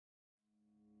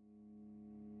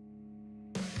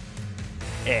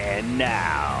And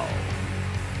now,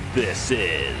 this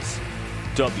is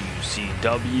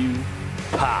WCW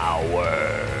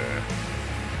Power.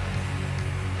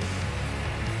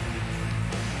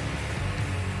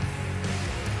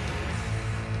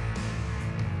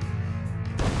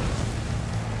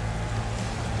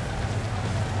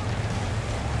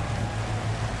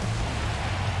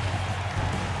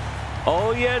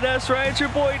 Oh yeah, that's right, it's your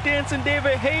boy Dancing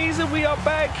David Hayes, and we are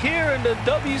back here in the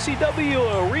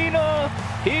WCW arena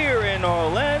here in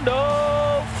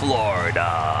Orlando,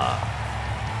 Florida.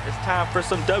 It's time for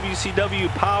some WCW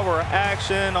Power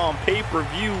action on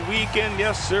pay-per-view weekend.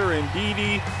 Yes sir,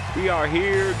 indeedy. We are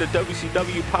here, the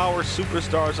WCW Power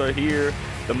superstars are here.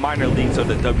 The minor leagues of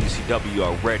the WCW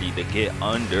are ready to get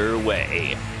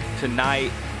underway.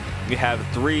 Tonight, we have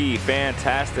 3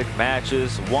 fantastic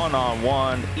matches,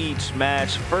 one-on-one each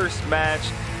match. First match,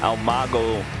 El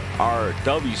Mago, our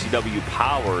WCW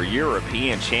Power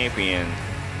European Champion,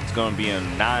 is going to be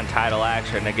in non-title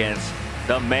action against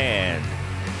the man,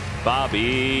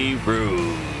 Bobby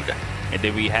Roode. And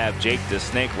then we have Jake the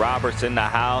Snake Roberts in the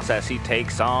house as he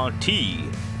takes on TJP.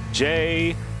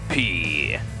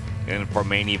 And for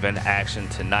main event action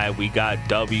tonight, we got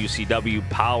WCW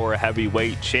Power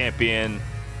Heavyweight Champion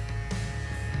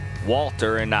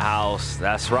Walter in the house.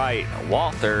 That's right,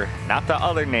 Walter, not the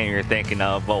other name you're thinking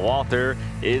of, but Walter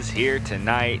is here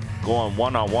tonight going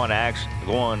one-on-one action,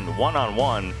 going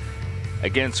one-on-one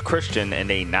against Christian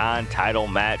in a non-title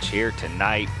match here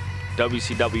tonight.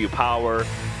 WCW Power,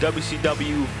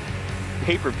 WCW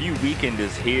pay-per-view weekend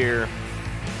is here.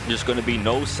 There's going to be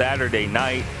no Saturday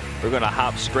night. We're going to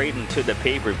hop straight into the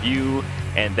pay-per-view,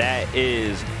 and that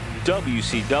is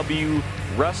WCW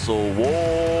Wrestle War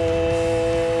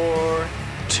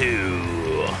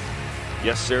 2.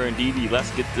 Yes sir, indeedy.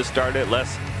 Let's get this started.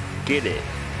 Let's get it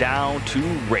down to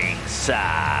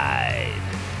ringside.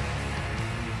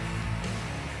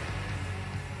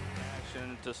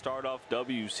 Action to start off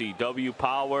WCW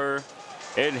Power.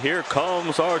 And here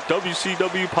comes our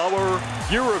WCW Power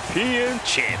European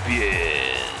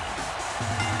Champion.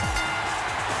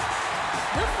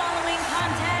 The following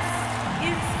contest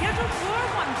is scheduled for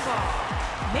one fall.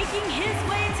 Making his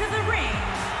way to the ring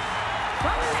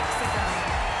from Mexico,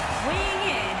 weighing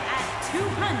in at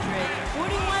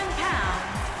 241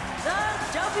 pounds, the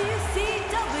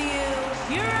WCW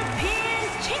European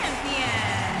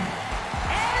Champion,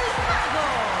 El Mago.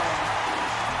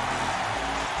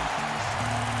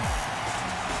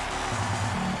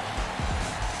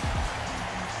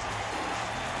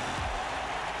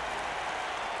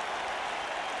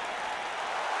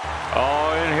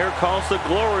 Oh, and here comes the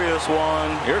glorious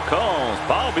one. Here comes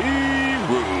Bobby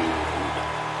Roode.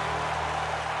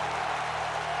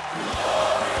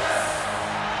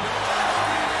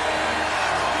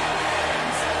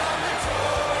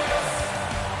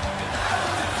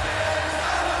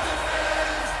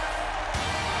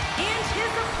 And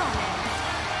his opponent,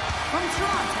 from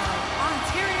Toronto,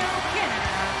 Ontario,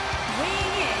 Canada,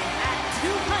 weighing in at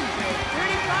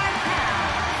 235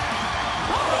 pounds,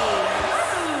 Bobby Roode.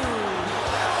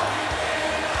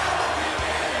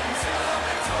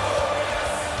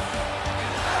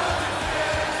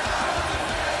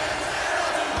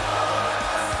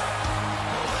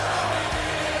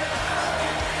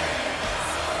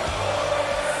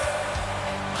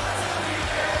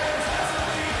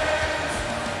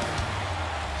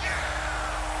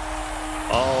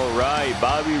 Alright,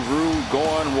 Bobby Roode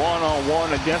going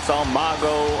one-on-one against El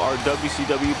Mago, our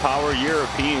WCW Power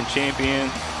European Champion,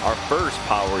 our first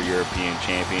Power European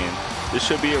Champion. This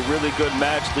should be a really good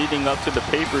match leading up to the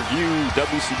pay-per-view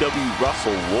WCW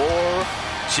Wrestle War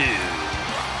 2.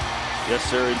 Yes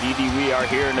sir, indeedy, we are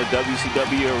here in the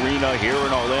WCW arena here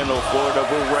in Orlando, Florida.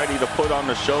 We're ready to put on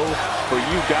the show for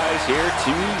you guys here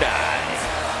tonight.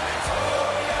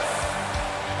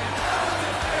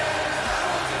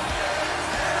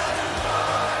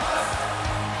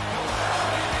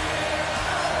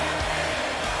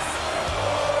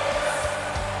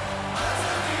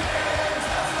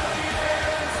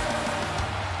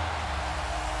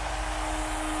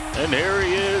 And here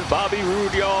he is, Bobby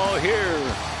Roode, y'all, here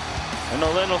in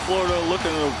Orlando, Florida,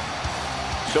 looking to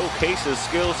showcase his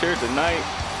skills here tonight.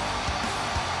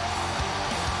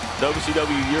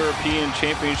 WCW European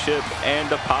Championship and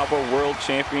the Power World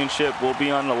Championship will be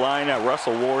on the line at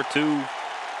Wrestle War 2.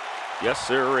 Yes,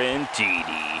 sir,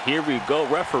 indeedy. Here we go,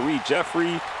 referee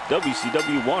Jeffrey,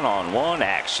 WCW one-on-one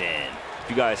action. If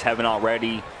you guys haven't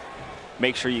already,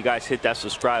 make sure you guys hit that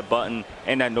subscribe button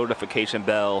and that notification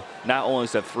bell. Not only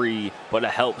is it free, but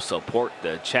it helps support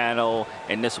the channel.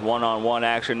 And this one-on-one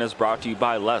action is brought to you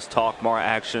by Less Talk, More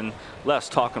Action. Less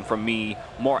talking from me,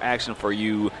 more action for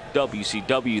you.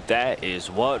 WCW, that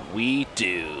is what we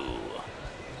do.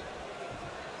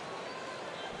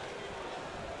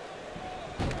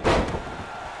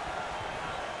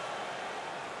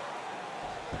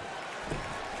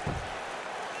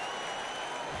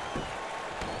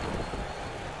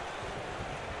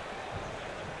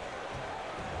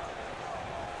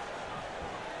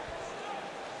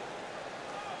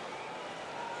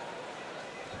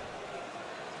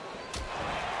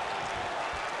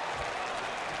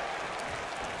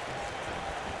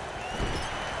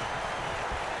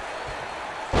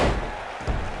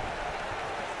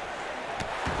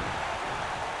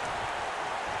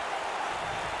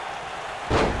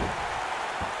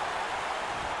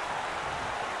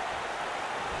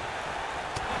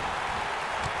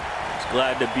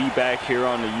 Glad to be back here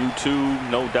on the YouTube,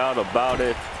 no doubt about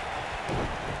it.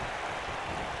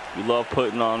 We love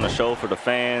putting on a show for the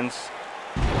fans.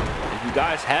 If you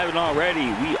guys haven't already,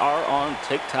 we are on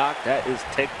TikTok. That is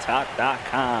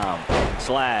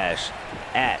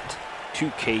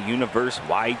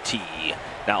tiktok.com/@2KUniverseYT.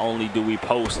 Not only do we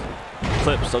post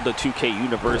clips of the 2K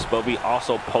universe, but we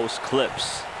also post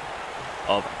clips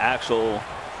of actual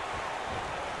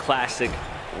classic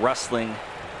wrestling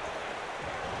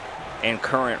and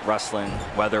current wrestling,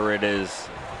 whether it is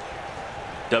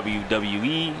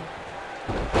WWE,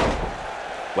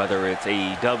 whether it's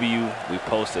AEW, we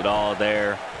post it all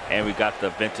there. And we got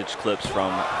the vintage clips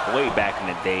from way back in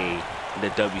the day in the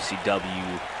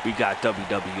WCW. We got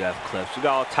WWF clips. We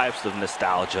got all types of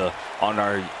nostalgia on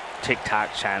our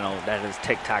TikTok channel. That is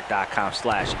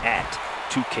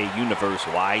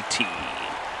tiktok.com/@2KUniverseYT.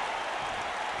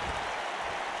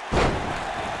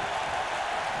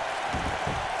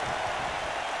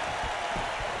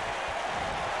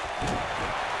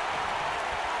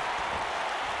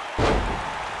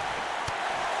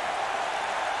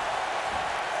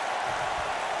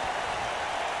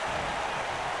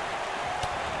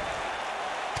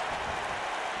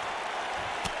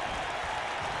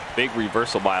 Big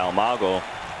reversal by Almago.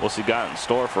 What's he got in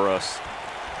store for us?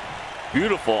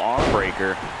 Beautiful arm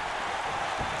breaker.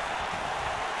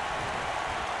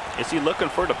 Is he looking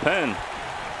for the pin?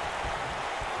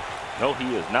 No,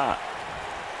 he is not.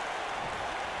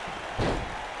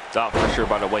 It's out for sure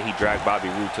by the way he dragged Bobby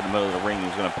Roode to the middle of the ring. He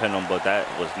was going to pin him, but that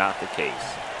was not the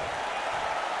case.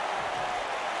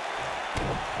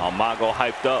 Almago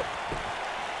hyped up.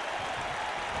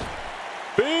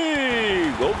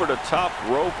 Big over the top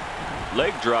rope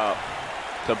leg drop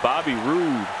to Bobby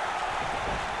Roode.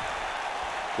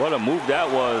 What a move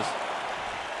that was.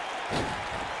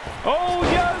 Oh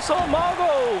yes,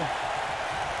 Almago.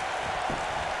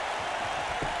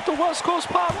 The West Coast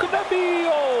pop, could that be?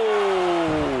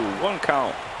 Oh, 1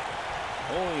 count.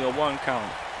 Only a 1 count.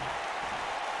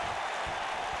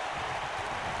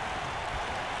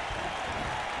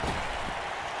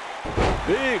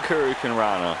 Big Hurricane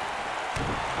Rana.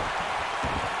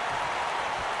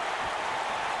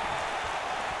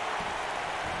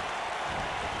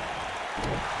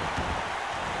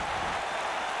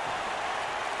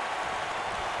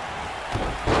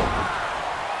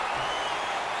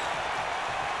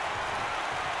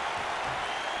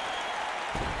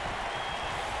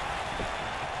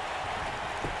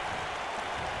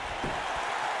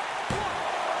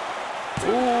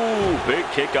 Ooh, big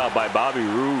kick out by Bobby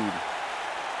Roode.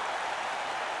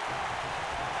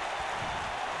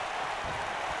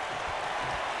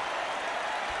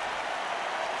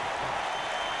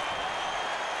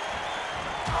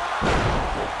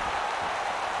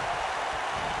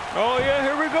 Oh yeah,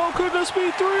 here we go. Could this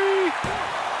be 3?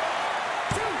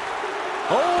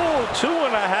 Oh,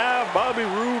 2.5. Bobby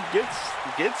Roode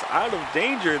gets out of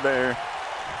danger there.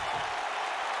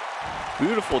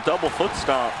 Beautiful double foot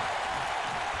stomp.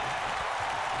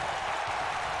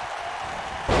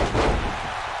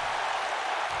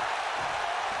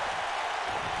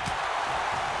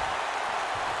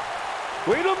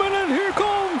 Wait a minute, here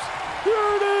comes.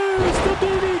 Here it is, the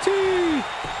DDT.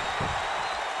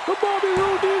 The Bobby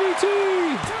Roode DDT.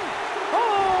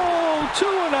 Oh,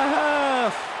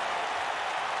 2.5.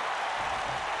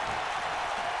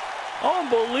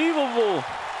 Unbelievable.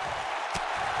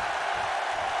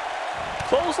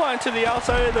 Clothesline to the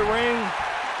outside of the ring.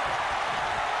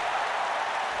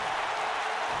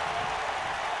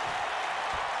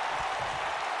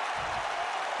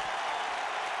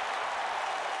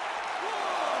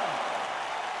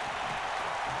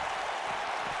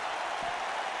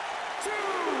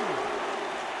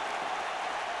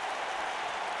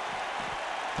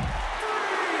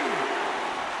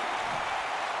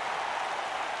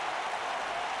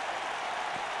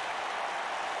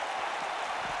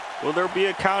 Will there be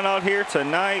a count out here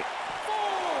tonight? 4,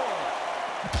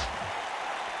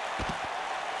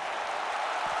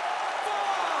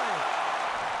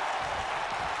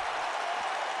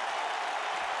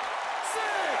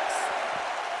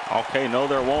 5, 6. Okay, no,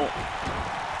 there won't.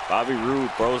 Bobby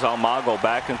Roode throws Almago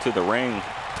back into the ring.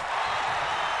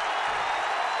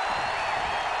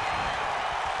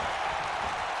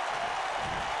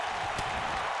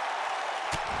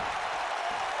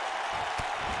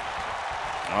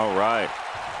 All right.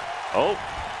 Oh,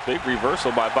 big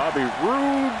reversal by Bobby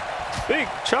Roode. Big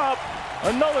chop.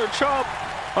 Another chop.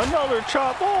 Another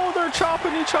chop. Oh, they're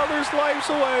chopping each other's lives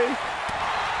away.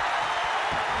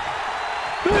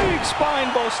 Big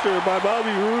spine buster by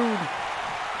Bobby Roode.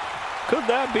 Could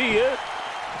that be it?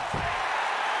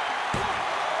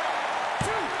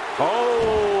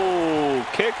 Oh,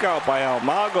 kick out by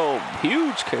Almago.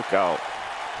 Huge kick out.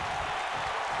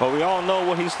 But we all know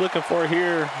what he's looking for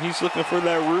here. He's looking for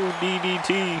that Roode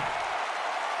DDT.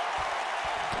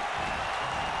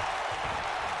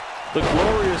 The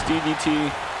glorious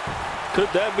DDT. Could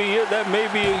that be it? That may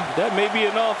be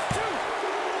enough.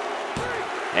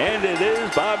 And it is.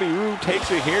 Bobby Roode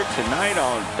takes it here tonight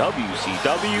on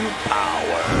WCW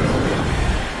Power.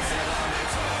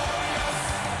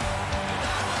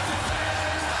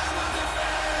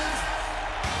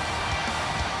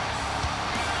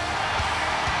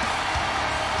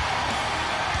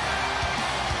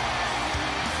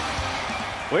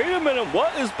 Wait a minute,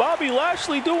 what is Bobby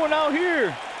Lashley doing out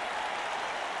here?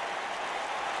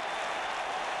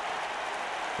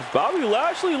 Is Bobby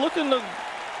Lashley looking to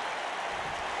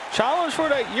challenge for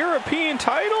that European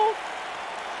title?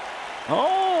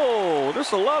 Oh,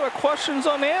 there's a lot of questions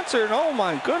unanswered. Oh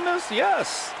my goodness,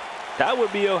 yes. That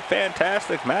would be a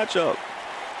fantastic matchup.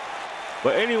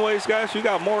 But anyways, guys, we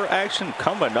got more action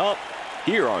coming up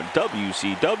here on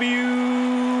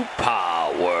WCW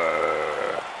Power.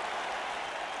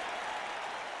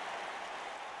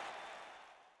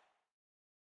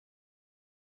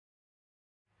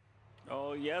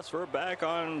 Oh yes, we're back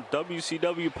on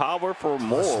WCW Power for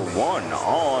more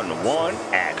one-on-one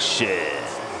action.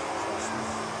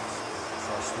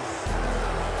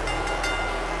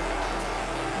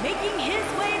 Making his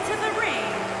way to the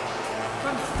ring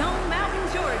from Stone Mountain,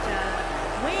 Georgia,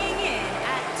 weighing in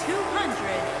at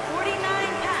 249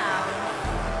 pounds,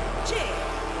 Jake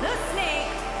the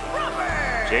Snake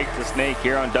Roberts. Jake the Snake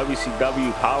here on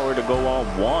WCW Power to go on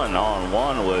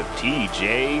one-on-one with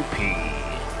TJP.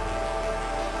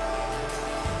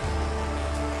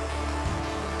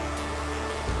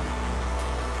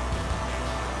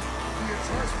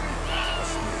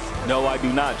 No, I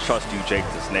do not trust you, Jake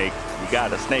the Snake. You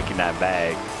got a snake in that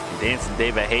bag. And Dancing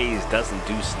David Hayes doesn't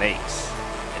do snakes.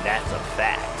 And that's a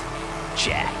fact,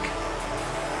 Jack.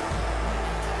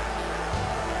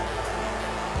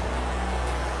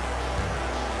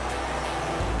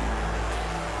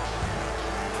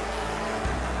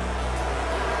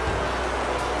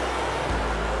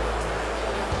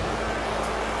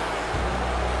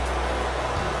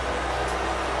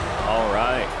 All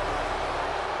right.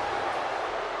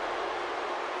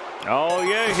 Oh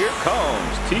yeah, here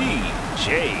comes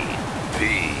TJP.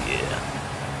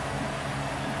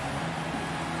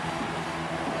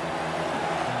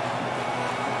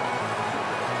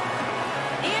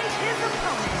 And his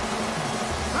opponent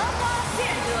from Los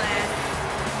Angeles,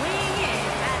 weighing in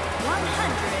at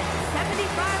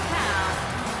 175 pounds,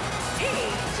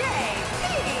 TJP.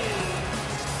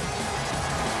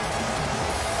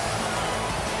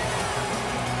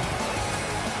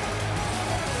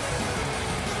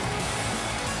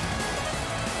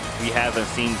 We haven't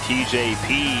seen TJP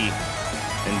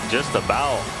in just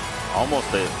about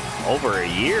almost over a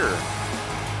year.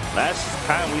 Last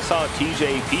time we saw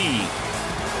TJP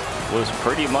was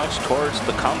pretty much towards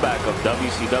the comeback of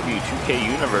WCW 2K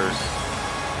Universe.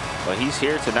 But he's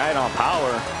here tonight on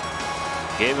Power.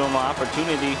 Gave him an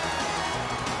opportunity.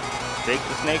 Jake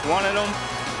the Snake wanted him.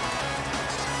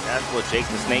 That's what Jake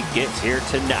the Snake gets here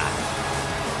tonight.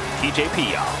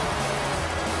 TJP, y'all.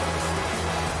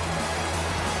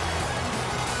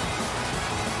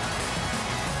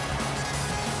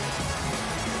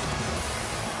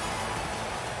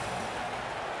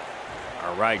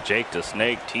 All right, Jake the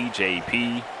Snake,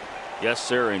 TJP. Yes,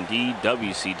 sir, indeed.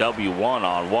 WCW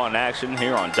one-on-one action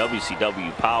here on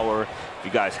WCW Power. If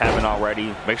you guys haven't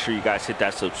already, make sure you guys hit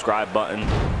that subscribe button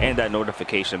and that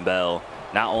notification bell.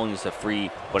 Not only is it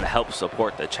free, but it helps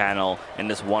support the channel. And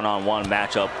this one-on-one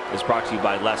matchup is brought to you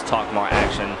by Less Talk, More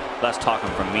Action. Less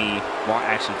talking from me, more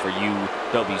action for you.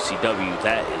 WCW,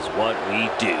 that is what we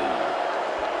do.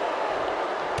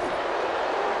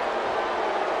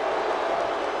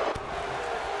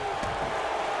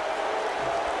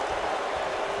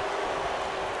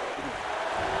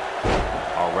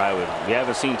 All right, we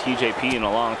haven't seen TJP in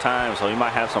a long time, so he might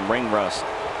have some ring rust.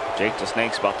 Jake the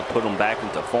Snake's about to put him back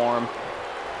into form.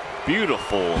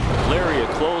 Beautiful lariat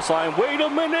clothesline. Wait a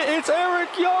minute, it's Eric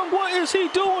Young. What is he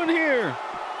doing here?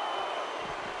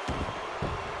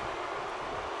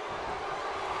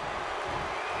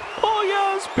 Oh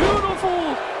yes,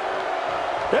 beautiful.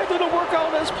 That didn't work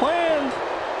out as planned.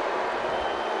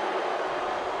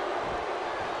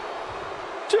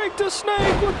 Jake the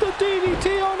Snake with the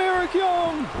DDT on Eric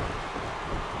Young.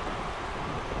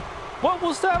 What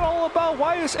was that all about?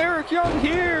 Why is Eric Young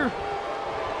here?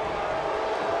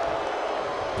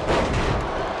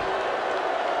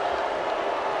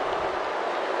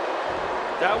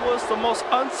 That was the most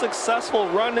unsuccessful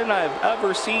run-in I've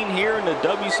ever seen here in the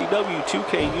WCW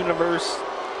 2K universe.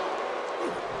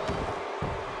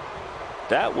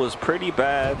 That was pretty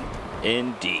bad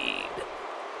indeed.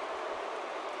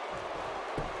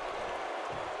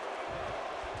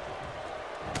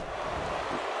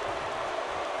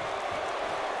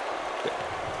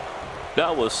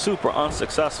 That was super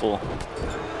unsuccessful.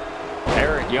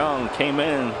 Eric Young came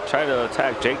in, tried to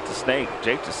attack Jake the Snake.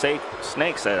 Jake the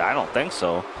Snake said, I don't think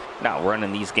so. Not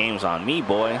running these games on me,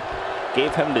 boy.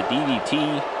 Gave him the DDT.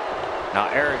 Now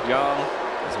Eric Young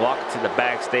is walking to the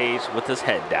backstage with his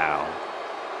head down.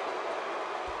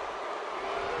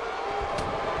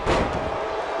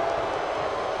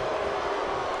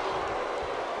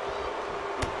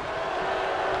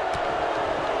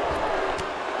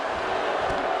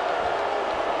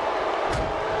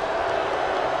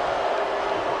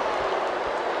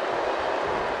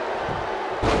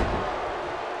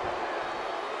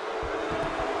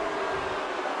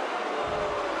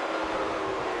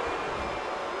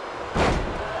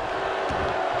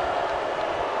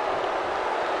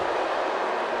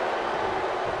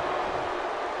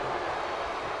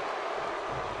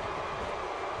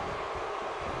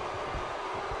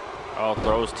 Oh,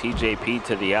 throws TJP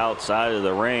to the outside of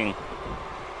the ring.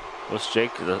 What's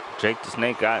Jake the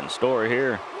Snake got in store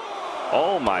here?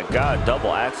 Oh my God,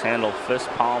 double axe handle, fist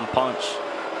palm punch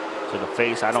to the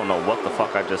face. I don't know what the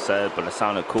fuck I just said, but it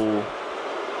sounded cool.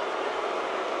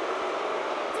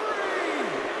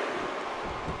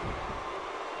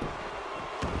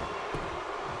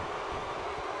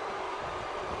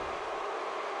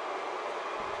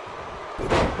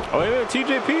 Oh, wait a minute,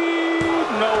 TJP!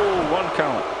 No, 1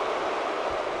 count.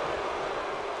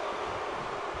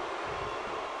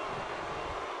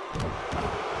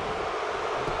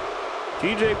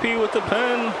 TJP with the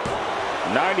pin,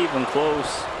 not even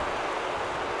close.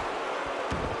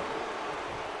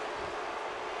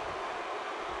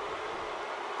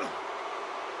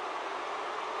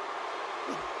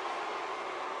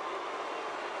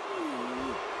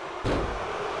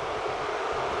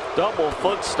 Double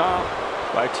foot stomp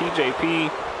by TJP.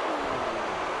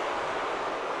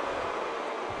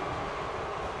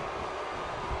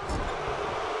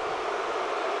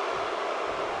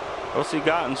 What's he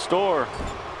got in store?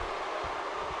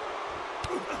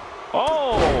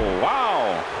 Oh,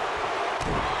 wow.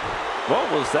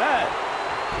 What was that?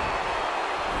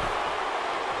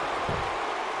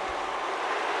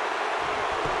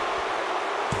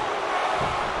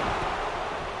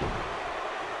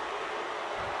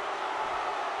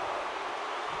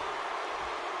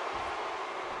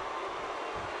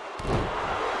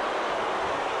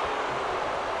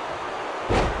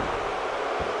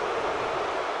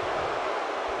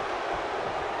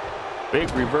 Big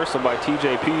reversal by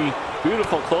TJP.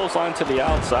 Beautiful clothesline to the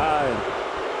outside.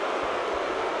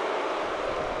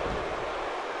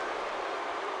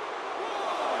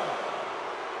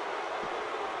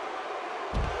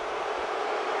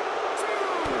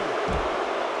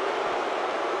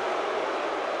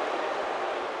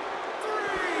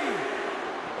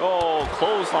 Oh,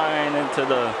 clothesline into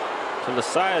the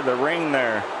side of the ring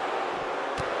there.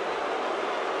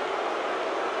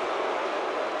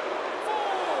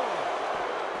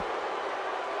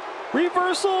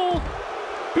 Reversal!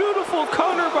 Beautiful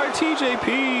counter by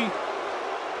TJP.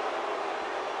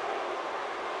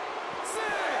 6,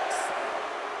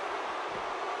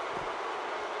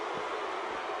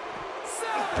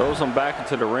 7, Throws him back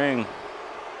into the ring.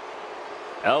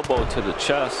 Elbow to the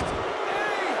chest. 8.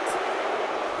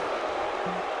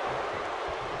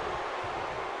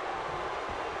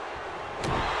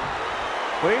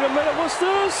 Wait a minute, what's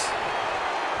this?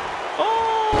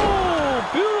 Oh,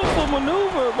 beautiful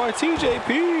maneuver by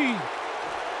TJP.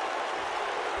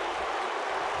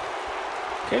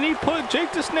 Can he put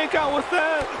Jake the Snake out with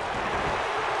that?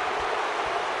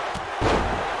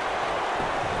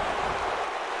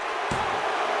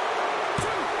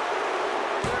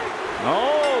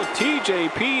 Oh,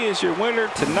 TJP is your winner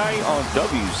tonight on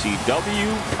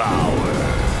WCW Power.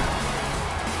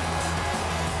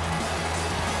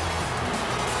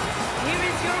 Here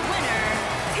is your winner,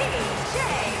 TJP.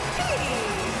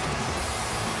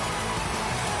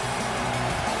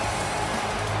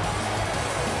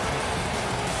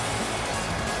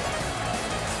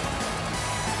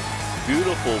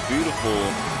 Beautiful, beautiful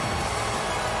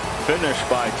finish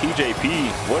by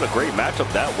TJP. What a great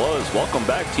matchup that was. Welcome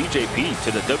back, TJP,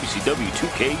 to the WCW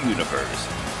 2K universe.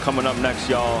 Coming up next,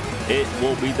 y'all, it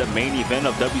will be the main event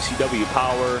of WCW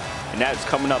Power, and that's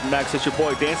coming up next. It's your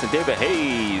boy Dancing David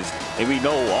Hayes, and we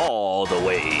know all the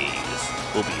ways.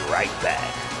 We'll be right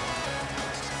back.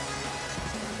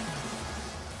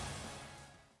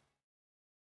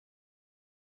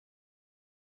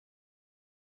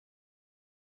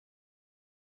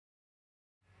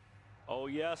 Oh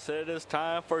yes, it is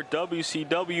time for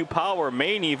WCW Power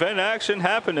main event action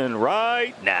happening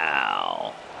right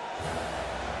now.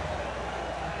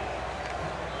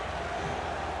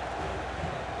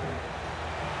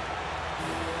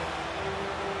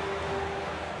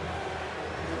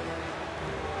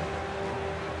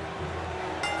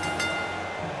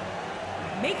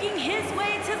 Making his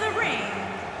way to the ring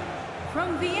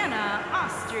from Vienna,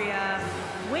 Austria,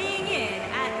 weighing in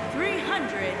at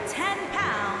 310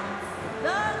 pounds,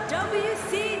 the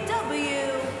WCW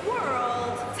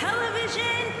World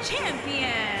Television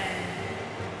Champion,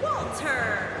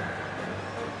 Walter.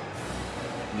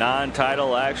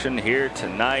 Non-title action here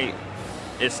tonight.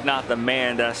 It's not the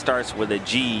man that starts with a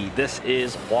G. This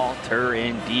is Walter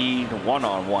indeed.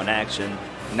 One-on-one action.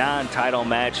 Non-title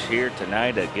match here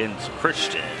tonight against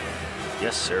Christian.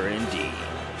 Yes, sir, indeed.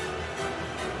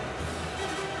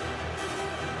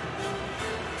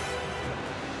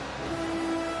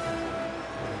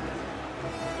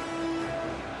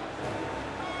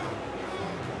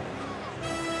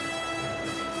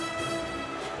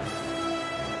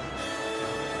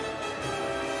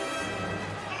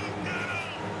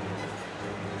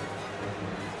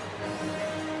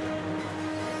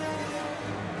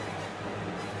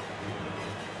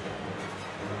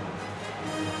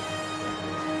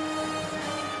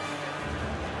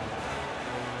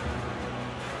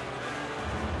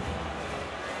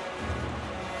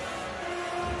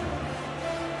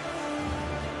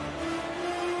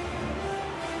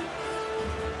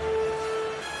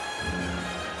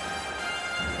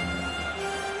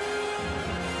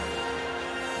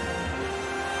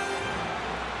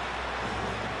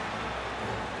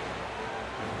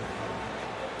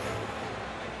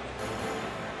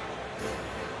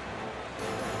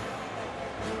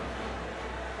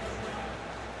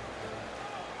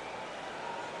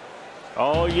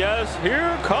 Oh yes,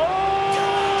 here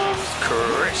comes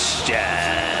Christian.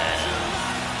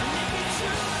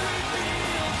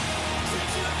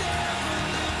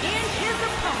 And his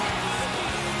opponent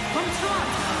from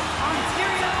Toronto,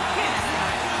 Ontario, Canada,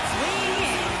 weighing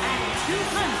in at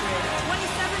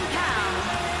 227 pounds,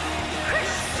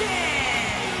 Christian.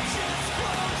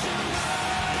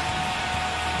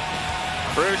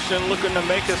 Christian looking to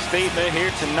make a statement here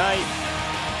tonight.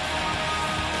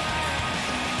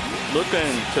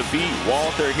 Looking to beat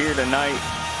Walter here tonight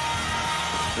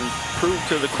and prove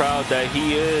to the crowd that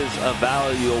he is a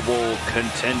valuable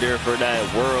contender for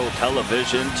that World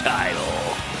Television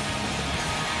title.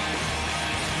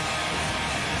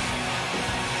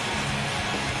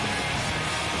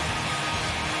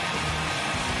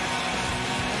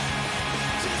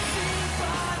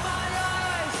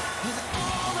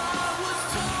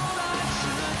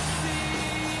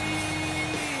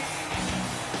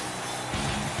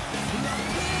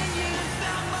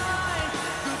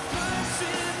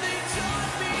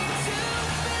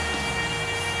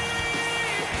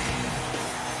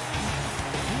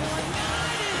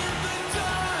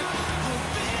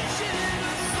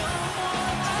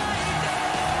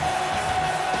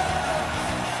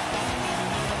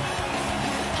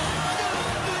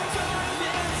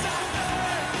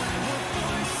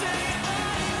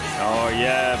 Oh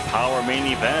yeah, Power main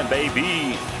event,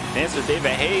 baby. Dancer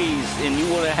David Hayes, and you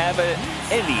wouldn't have it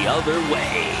any other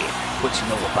way. What you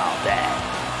know about that,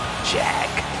 Jack?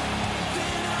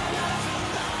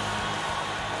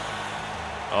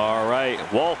 All right,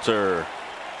 Walter,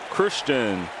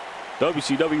 Christian,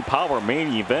 WCW Power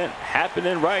main event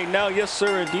happening right now. Yes,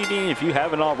 sir, indeed. If you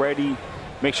haven't already,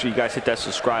 make sure you guys hit that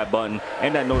subscribe button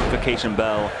and that notification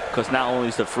bell, because not only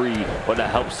is it free, but it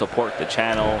helps support the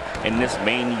channel. And this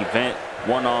main event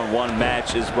one-on-one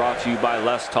match is brought to you by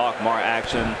Less Talk, More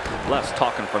Action. Less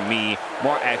talking for me,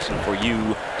 more action for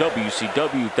you.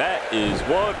 WCW, that is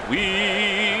what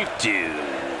we do.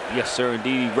 Yes, sir,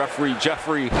 indeed. Referee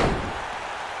Jeffrey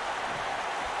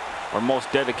our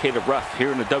most dedicated ref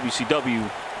here in the WCW.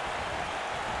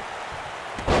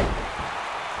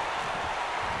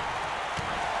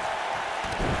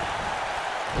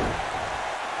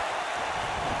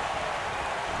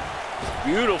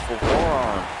 Beautiful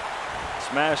forearm.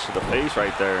 Smash to the face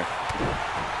right there.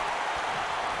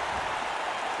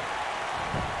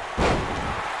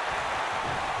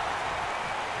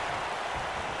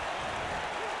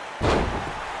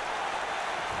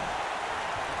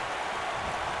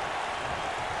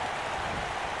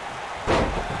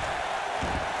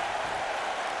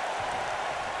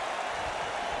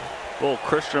 Will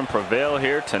Christian prevail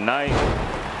here tonight?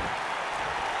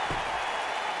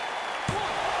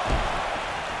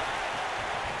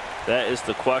 That is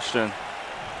the question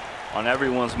on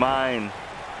everyone's mind.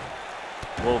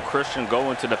 Will Christian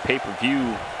go into the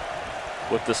pay-per-view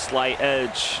with the slight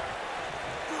edge?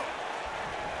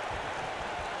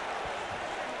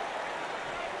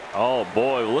 Oh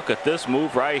boy, look at this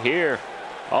move right here.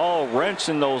 Oh,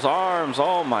 wrenching those arms.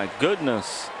 Oh my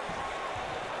goodness.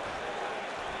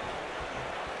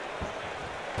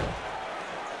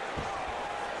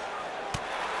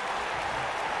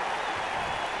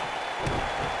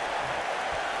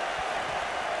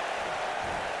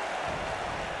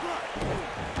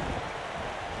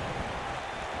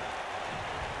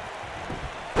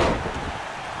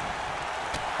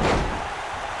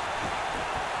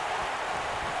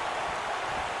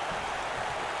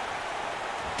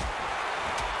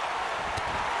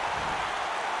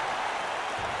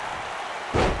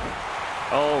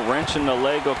 Oh, wrenching the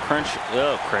leg of Christian,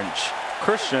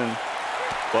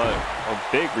 but a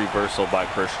big reversal by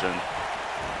Christian.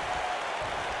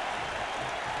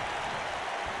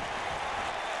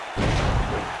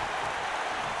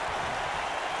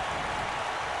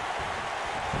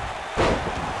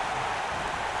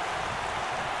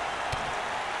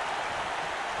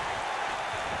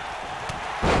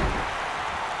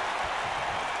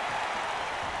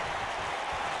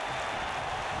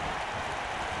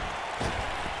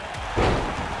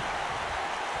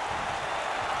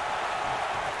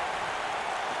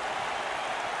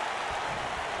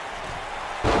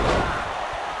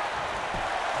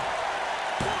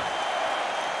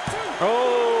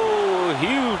 Oh,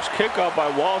 huge kick out by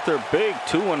Walter. Big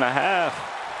 2.5.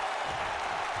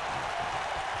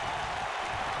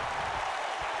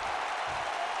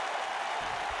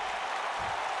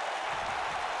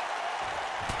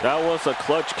 That was a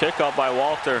clutch kick out by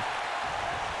Walter.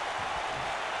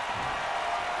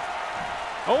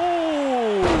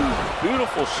 Oh,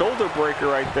 beautiful shoulder breaker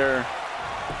right there.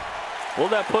 Will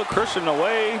that put Christian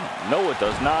away? No, it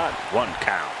does not. 1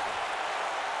 count.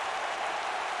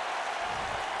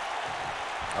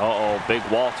 Uh-oh, big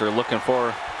Walter looking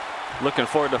for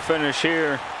the finish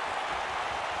here.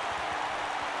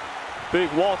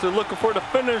 Big Walter looking for the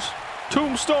finish.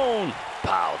 Tombstone.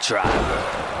 Pile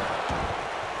driver.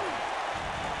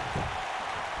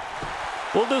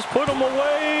 Will this put him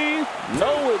away?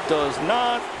 No, it does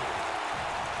not.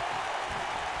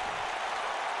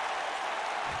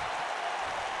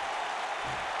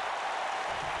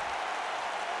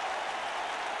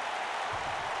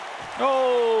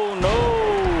 Oh, no.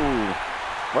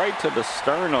 Right to the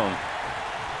sternum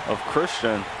of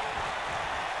Christian.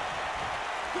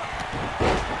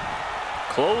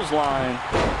 Clothesline.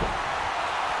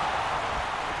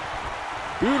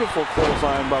 Beautiful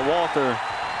clothesline by Walter.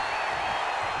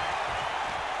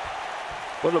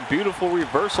 What a beautiful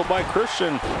reversal by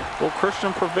Christian. Will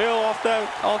Christian prevail off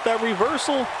that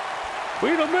reversal?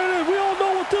 Wait a minute, we all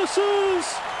know what this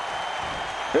is.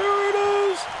 Here it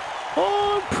is.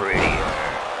 On Prettier.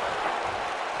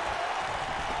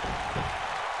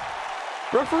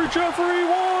 Referee Jeffrey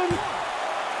 1.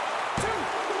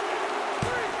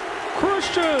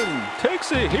 Christian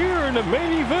takes it here in the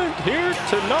main event here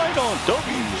tonight on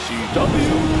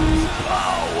WCW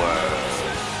Power.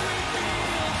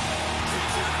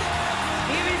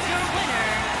 Here is your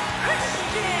winner,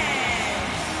 Christian.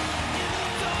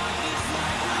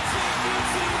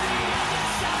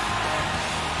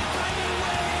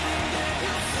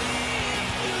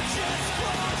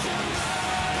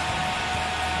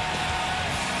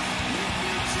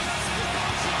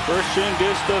 Christian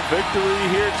gets the victory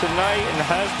here tonight and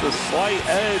has the slight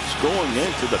edge going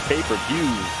into the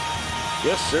pay-per-view.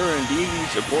 Yes, sir, indeed.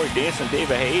 It's your boy Dancing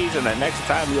David Hayes, and the next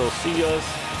time you'll see us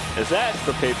is at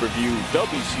the pay-per-view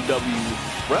WCW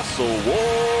Wrestle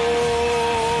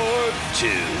War 2.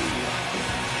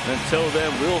 Until then,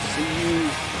 we'll see you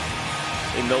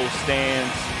in those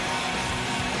stands.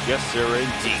 Yes, sir,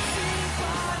 indeed.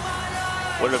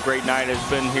 What a great night it's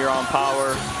been here on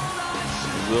Power.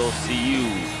 We'll see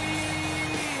you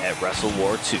at Wrestle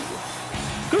War 2.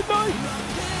 Good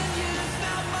night.